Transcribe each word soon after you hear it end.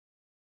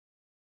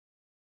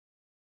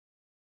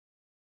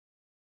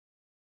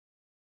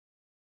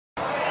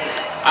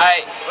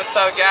Alright, what's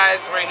up guys?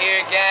 We're here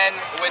again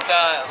with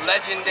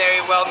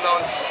legendary,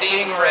 well-known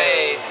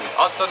Stingray,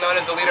 also known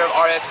as the leader of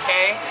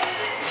RSK.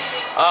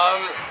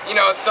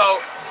 So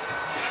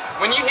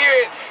when you hear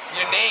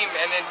your name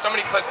and then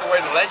somebody puts the word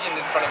legend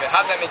in front of it,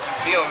 how does that make you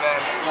feel, man?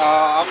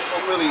 I'm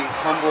really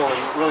humble and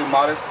really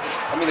modest.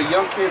 I mean, the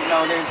young kids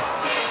nowadays,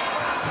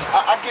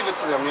 I give it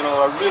to them, I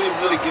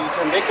really give it to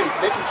them. They can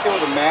kill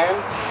the man,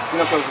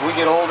 because we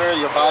get older,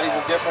 your bodies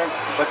are different,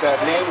 but that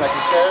name, like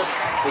you said,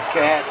 they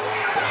can't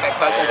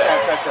touch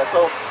that.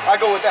 So I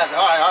go with that.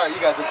 All right, you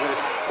guys are good.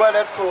 But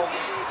that's cool.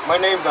 My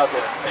name's out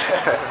there.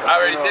 I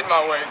already did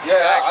my work.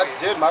 Yeah, exactly. I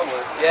did my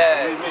work.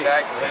 Yeah,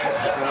 exactly.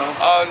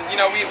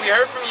 We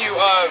heard from you.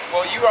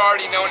 Well, you were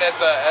already known as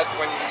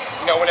when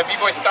when a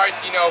B-boy starts,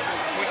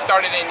 who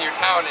started in your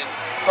town, and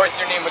of course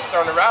your name was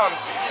thrown around.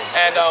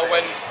 And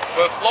when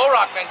Flow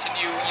Rock mentioned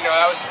you,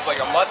 that was just like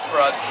a must for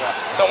us. Yeah.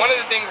 So one of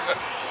the things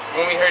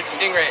when we heard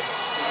Stingray,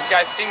 this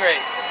guy Stingray,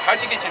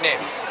 how'd you get your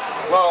name?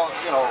 Well,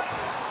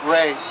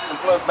 Ray, and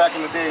plus back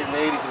in the day, in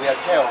the 80s, we had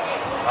tails.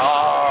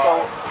 Oh. So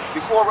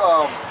before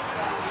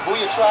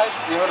Booyah Tribe,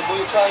 you heard of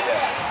Booyah Tribe?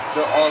 Yeah.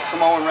 The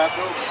Samoan rap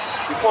group.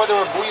 Before they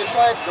were Booyah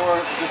Tribe, they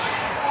were just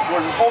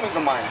homies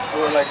of mine.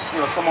 They were like,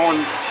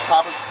 Samoan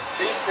poppers.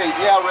 They used to say,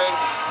 yeah, Ray,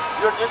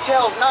 your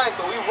tail's nice,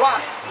 but we rock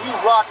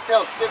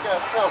tails, thick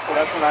ass tails. So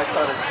that's when I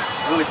started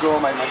really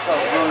growing my tail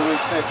really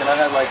thick, and I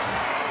had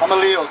I'm a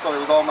Leo, so it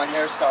was all my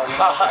hairstyle.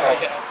 So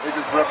it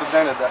just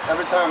represented that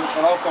every time,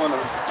 and also in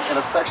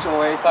a sexual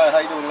way. Hi,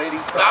 how you doing,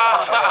 ladies?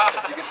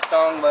 You get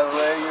stung by the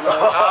Ray,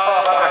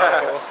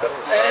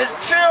 And it's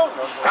true.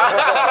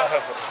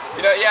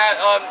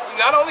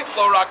 Not only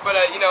Flow Rock, but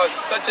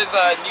such as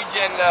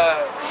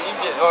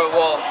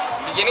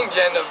beginning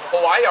gen of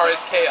Hawaii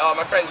RSK.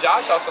 My friend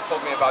Josh also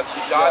told me about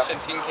you, Josh and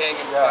Team King,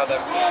 and them.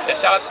 Yeah,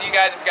 shout out to you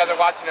guys if you guys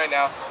are watching right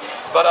now.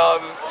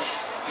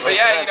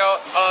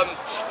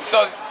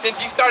 So since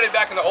you started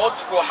back in the old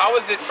school, how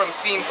was it from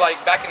scenes like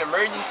back in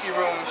emergency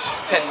room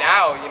to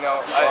now?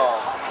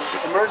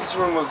 Emergency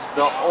room was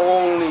the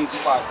only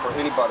spot for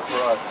anybody,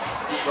 for us.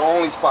 The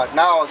only spot.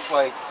 Now it's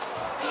like,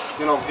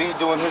 V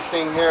doing his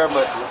thing here,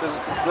 but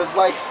there's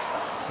like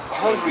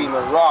hungry and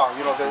they're raw.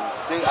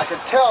 I could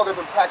tell they've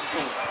been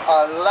practicing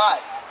a lot.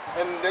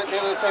 And they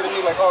would say to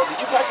me like, oh, did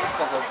you practice?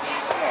 I was like,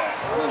 no,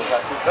 I didn't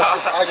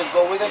practice. I just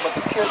go with it. But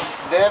the kids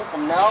then,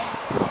 from now,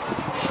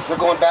 they're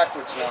going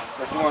backwards now.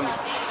 They're doing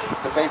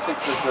the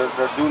basics.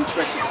 They're doing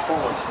tricks with the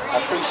forward. I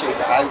appreciate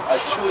that.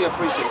 I truly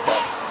appreciate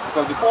that.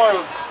 Because before it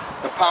was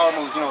the power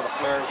moves, the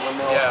flares,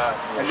 windmill. Yeah.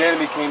 And then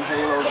it became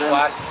Halo. The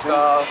flashy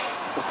stuff.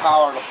 The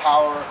power.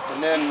 And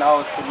then now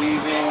it's the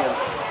weaving.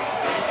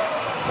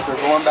 But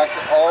they're going back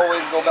to always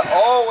go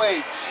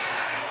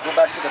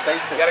back to the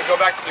basics. You gotta go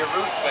back to your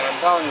roots, man. I'm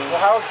telling you. So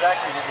how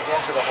exactly did you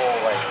get into the whole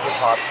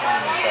hip-hop scene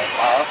and stuff?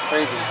 Wow, that's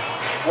crazy.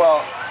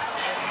 Well,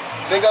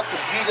 big up to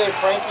DJ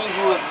Frankie,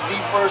 who was the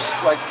first,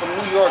 from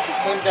New York. He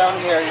came down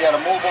here. He had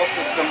a mobile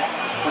system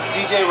with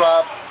DJ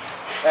Rob,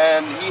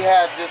 and he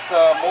had this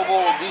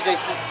mobile DJ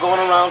system going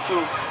around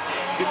to,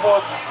 before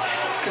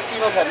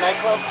casinos had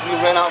nightclubs, we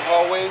rent out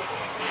hallways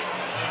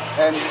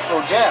and just throw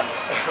jams.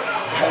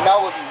 And that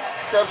was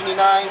 79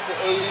 to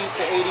 80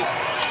 to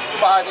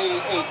 85,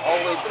 88, all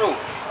the way through.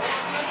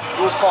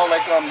 It was called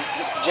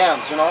just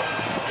jams,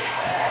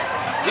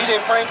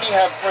 DJ Frankie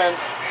had friends,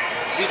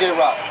 DJ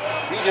Rob.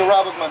 DJ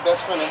Rob was my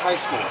best friend in high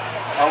school.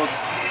 I was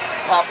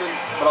popping,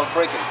 but I was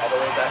breaking. All the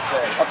way back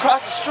there.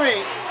 Across the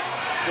street,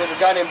 there was a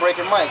guy named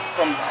Breaking Mike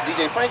from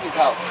DJ Frankie's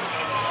house.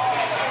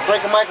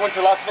 Breaking Mike went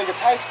to Las Vegas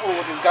High School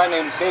with this guy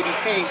named Baby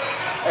P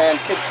and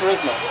Kid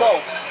Charisma. So,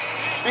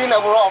 being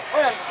that we're all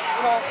friends,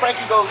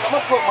 Frankie goes, I'm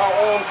gonna put my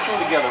own crew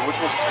together, which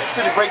was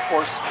City Break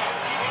Force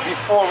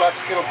before Rock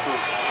Skittle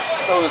Crew.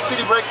 So it was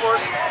City Break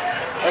Force,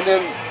 and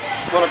then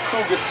when a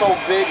crew gets so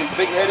big and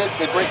big-headed,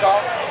 they break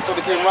off. So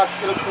it became Rock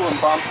Skittle Crew and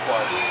Bomb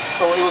Squad.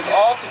 So it was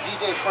all to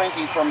DJ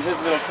Frankie from his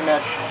little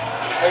connects.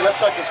 Hey, let's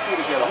start this crew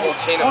together. Who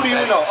do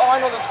you know? Oh, I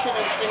know this kid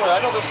named Stingray.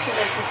 I know this kid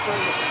named Kid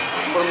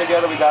Charisma. Put them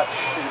together, we got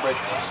City Break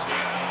Force.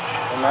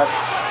 And that's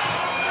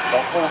the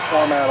whole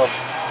format of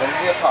the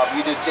hip-hop.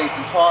 We did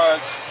JC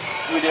Park.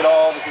 We did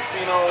all the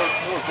casinos.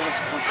 It was a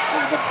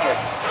good pick.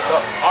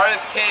 So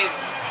RSK is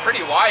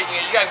pretty wide.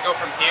 You guys go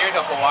from here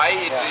to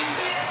Hawaii. Yeah.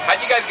 How'd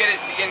you guys begin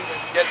to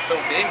get so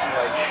big?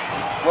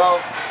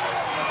 Well,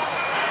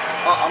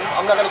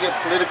 I'm not gonna get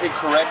politically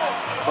correct,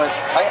 but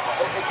it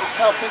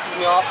kind of pisses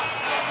me off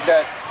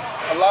that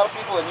a lot of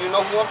people, and you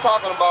know who I'm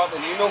talking about,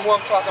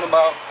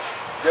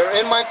 they're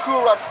in my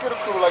crew, Rock Skittle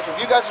Crew. Like, if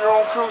you guys are your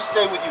own crew,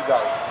 stay with you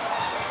guys.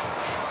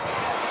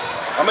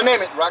 I'm gonna name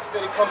it.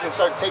 Rocksteady comes and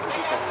starts taking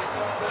people.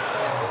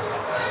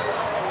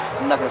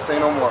 I'm not gonna say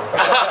no more.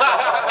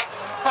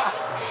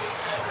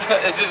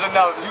 It's just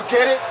enough. You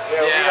get it?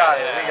 Yeah, we got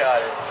it.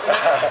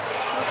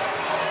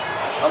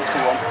 I'm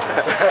cool.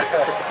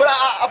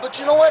 But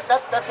you know what?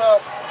 That's a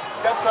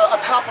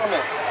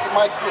compliment to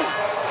my crew.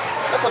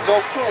 That's a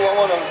dope crew. I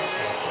wanna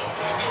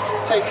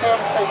take him.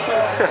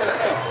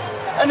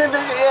 And then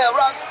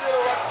Rock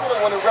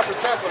Skittle when it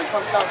represents, when it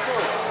comes down to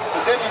it.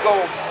 But then you go,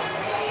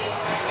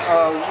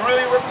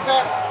 really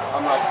represent,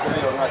 I'm not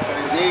steady.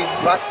 Me,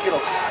 Rock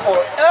Skittle,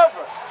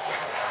 forever.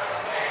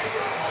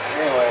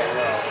 Anyway,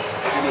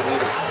 give me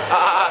heated.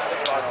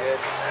 That's all good.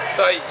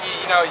 So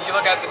you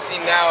look at the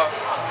scene now.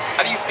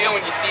 How do you feel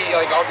when you see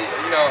like all the,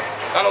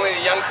 not only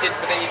the young kids,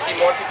 but then you see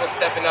more people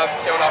stepping up,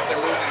 showing off their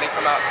moves, and they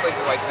come out in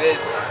places like this,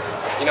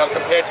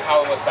 compared to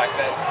how it was back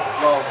then?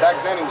 No, back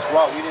then it was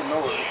raw. We didn't know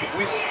it. If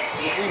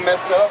we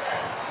messed up,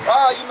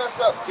 you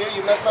messed up. Here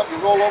you messed up. You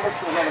roll over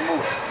to another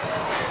move.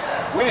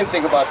 We didn't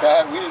think about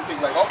that. We didn't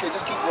think like, okay,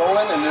 just keep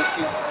rolling and just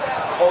keep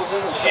posing.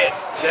 And shit.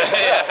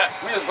 Yeah.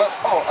 We just went,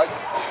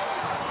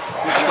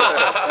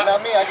 and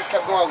not me. I just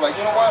kept going. I was like,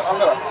 you know what? I'm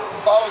gonna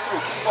follow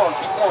through. Keep going.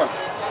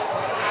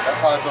 That's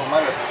how I built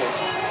my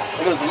reputation.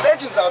 And there's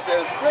legends out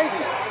there. It's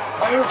crazy.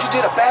 I heard you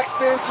did a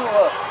backspin to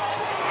a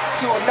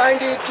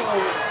 90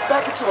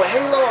 back into a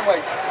halo. I'm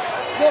like,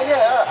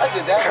 yeah, I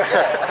did that.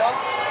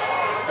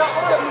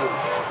 That move.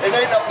 And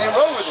they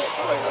roll with it.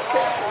 I'm like,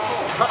 okay.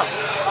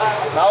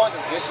 Now I was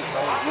just vicious.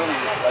 I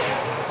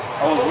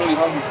was really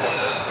hungry for it.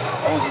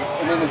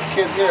 And then there's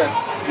kids here.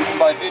 You can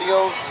buy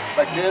videos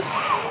like this.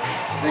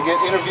 They get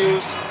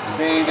interviews.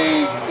 They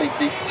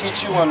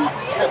teach you on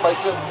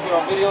step-by-step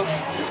videos.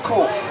 It's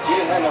cool. We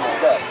didn't have nothing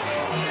like that.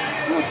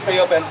 We would stay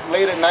up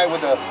late at night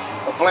with a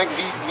blank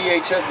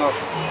VHS going,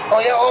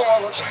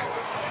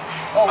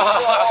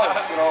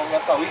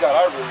 that's how we got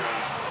our videos.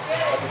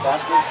 Like the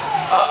bastards.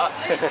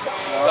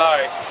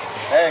 Sorry.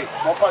 Hey,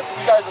 more part two.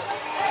 You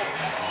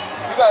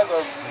guys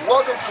are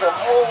welcome to the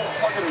whole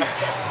fucking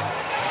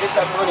get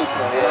that money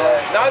thing.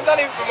 Yeah. No, it's not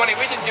even for money.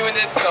 We're just doing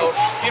this so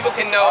people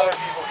can know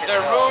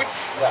their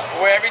roots,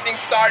 where everything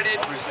started.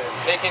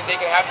 They can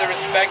have the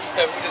respects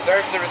to who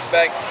deserves the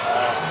respects.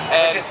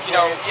 And just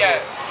curious.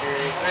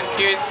 We're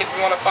curious kids.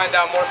 We want to find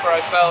out more for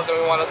ourselves, and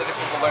we want other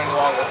people to learn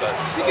along with us.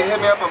 You can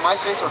hit me up on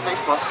MySpace or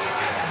Facebook.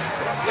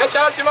 Yeah,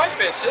 shout out to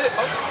MySpace. Shit.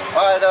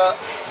 All right.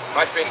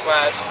 MySpace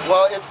 /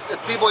 Well, it's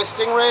Bboy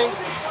Stingray,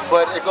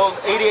 but it goes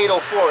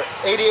 8804.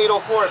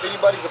 8804. If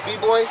anybody's a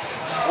B-boy,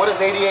 what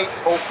does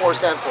 8804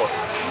 stand for?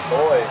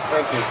 Boy.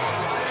 Thank you.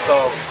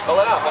 So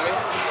spell it out, homie.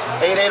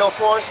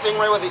 8804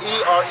 Stingray with the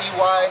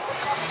E-R-E-Y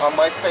on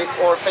MySpace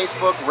or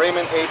Facebook.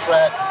 Raymond A.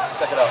 Pratt.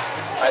 Check it out.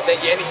 All right,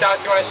 thank you. Any shout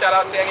outs you want to shout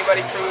out to?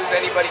 Anybody, crews?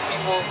 Anybody,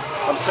 people?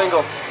 I'm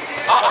single.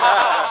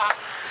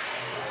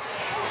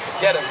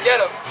 Get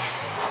him.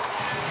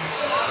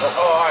 Oh,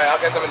 all right, I'll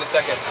get them in a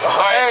second.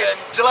 All right, hey, then.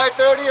 July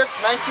 30th,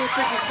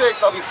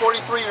 1966, I'll be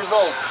 43 years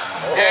old.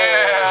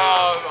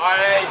 Damn, all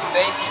right,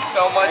 thank you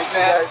so much,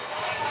 man. Guys.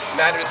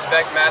 Mad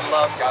respect, mad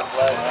love, God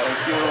bless.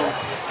 Thank you.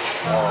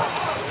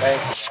 Thank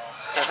you.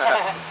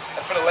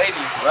 That's for the ladies.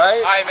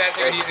 Right? All right, man,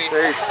 take it easy.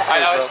 Peace. All right,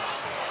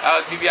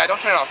 that was BBI.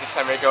 Don't turn it off this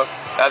time, Rico.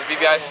 That was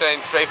BBI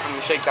saying straight from the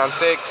Shakedown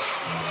 6.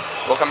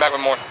 We'll come back with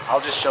more. I'll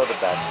just show the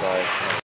backside.